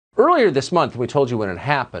Earlier this month, we told you when it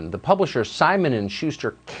happened, the publisher Simon &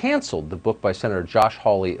 Schuster canceled the book by Senator Josh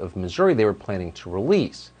Hawley of Missouri they were planning to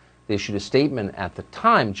release. They issued a statement at the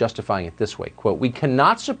time justifying it this way, quote, "We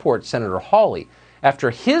cannot support Senator Hawley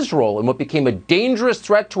after his role in what became a dangerous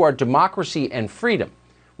threat to our democracy and freedom."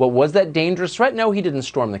 What was that dangerous threat? No, he didn't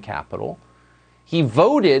storm the Capitol. He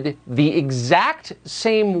voted the exact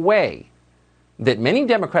same way that many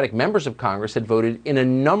Democratic members of Congress had voted in a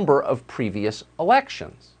number of previous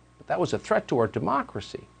elections. But that was a threat to our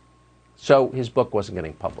democracy. So his book wasn't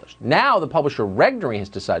getting published. Now the publisher Regnery has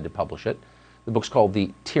decided to publish it. The book's called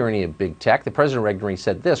The Tyranny of Big Tech. The president of Regnery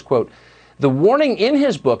said this, quote, "The warning in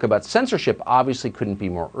his book about censorship obviously couldn't be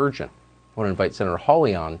more urgent." I want to invite Senator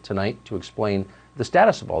Hawley on tonight to explain the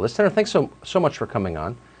status of all this. Senator, thanks so much for coming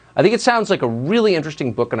on. I think it sounds like a really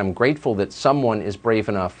interesting book, and I'm grateful that someone is brave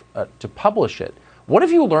enough to publish it. What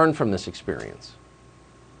have you learned from this experience?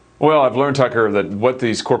 Well, I've learned, Tucker, that what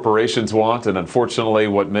these corporations want, and unfortunately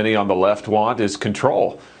what many on the left want, is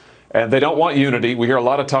control. And they don't want unity. We hear a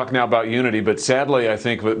lot of talk now about unity, but sadly, I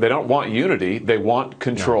think they don't want unity. They want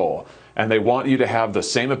control. No. And they want you to have the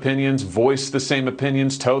same opinions, voice the same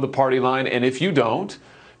opinions, toe the party line. And if you don't,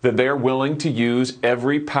 then they're willing to use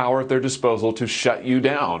every power at their disposal to shut you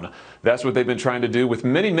down. That's what they've been trying to do with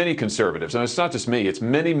many, many conservatives. And it's not just me, it's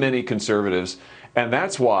many, many conservatives. And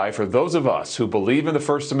that's why, for those of us who believe in the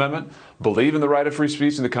First Amendment, believe in the right of free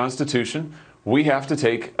speech and the Constitution, we have to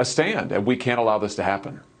take a stand, and we can't allow this to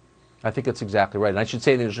happen. I think that's exactly right. And I should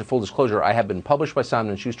say, in full disclosure, I have been published by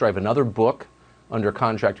Simon & Schuster. I have another book under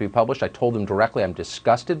contract to be published. I told them directly I'm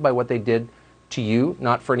disgusted by what they did to you,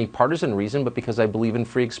 not for any partisan reason, but because I believe in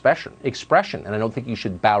free expression, and I don't think you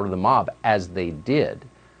should bow to the mob as they did.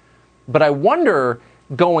 But I wonder,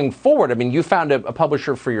 going forward, I mean, you found a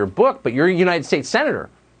publisher for your book, but you're a United States Senator.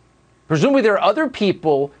 Presumably there are other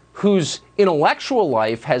people whose intellectual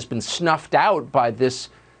life has been snuffed out by this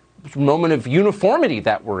moment of uniformity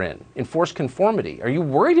that we're in, enforced conformity. Are you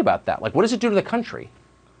worried about that? Like, what does it do to the country?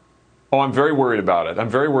 Oh, I'm very worried about it. I'm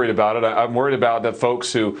very worried about it. I'm worried about the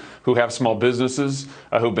folks who have small businesses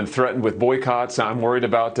who've been threatened with boycotts. I'm worried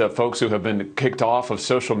about folks who have been kicked off of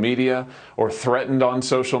social media or threatened on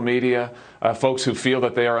social media, folks who feel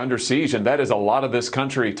that they are under siege. And that is a lot of this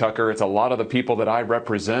country, Tucker. It's a lot of the people that I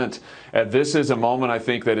represent. This is a moment, I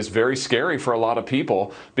think, that is very scary for a lot of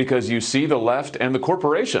people because you see the left and the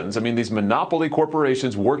corporations. I mean, these monopoly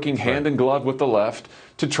corporations working hand in glove with the left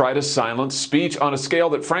to try to silence speech on a scale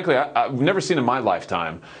that, frankly, I've never seen in my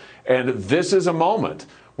lifetime. And this is a moment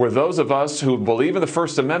where those of us who believe in the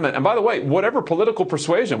First Amendment, and by the way, whatever political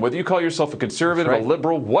persuasion, whether you call yourself a conservative, a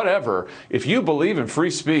liberal, whatever, if you believe in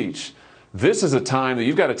free speech, this is a time that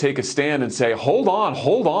you've got to take a stand and say, hold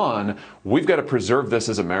on, we've got to preserve this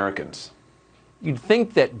as Americans. You'd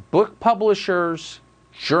think that book publishers,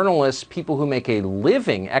 journalists, people who make a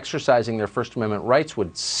living exercising their First Amendment rights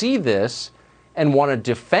would see this and want to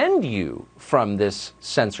defend you from this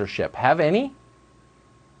censorship. Have any?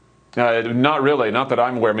 Not really, not that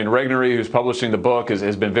I'm aware. I mean, Regnery, who's publishing the book,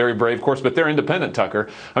 has been very brave, of course, but they're independent, Tucker.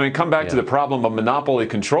 I mean, come back to the problem of monopoly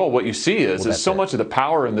control. What you see is so much of the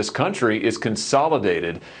power in this country is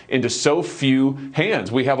consolidated into so few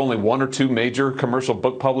hands. We have only one or two major commercial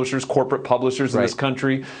book publishers, corporate publishers in this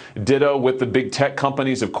country. Ditto with the big tech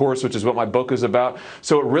companies, of course, which is what my book is about.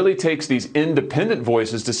 So it really takes these independent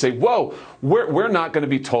voices to say, whoa, we're not going to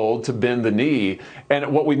be told to bend the knee.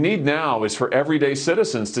 And what we need now is for everyday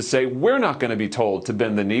citizens to say, we're not going to be told to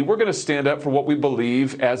bend the knee. We're going to stand up for what we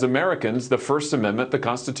believe as Americans, the First Amendment, the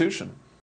Constitution.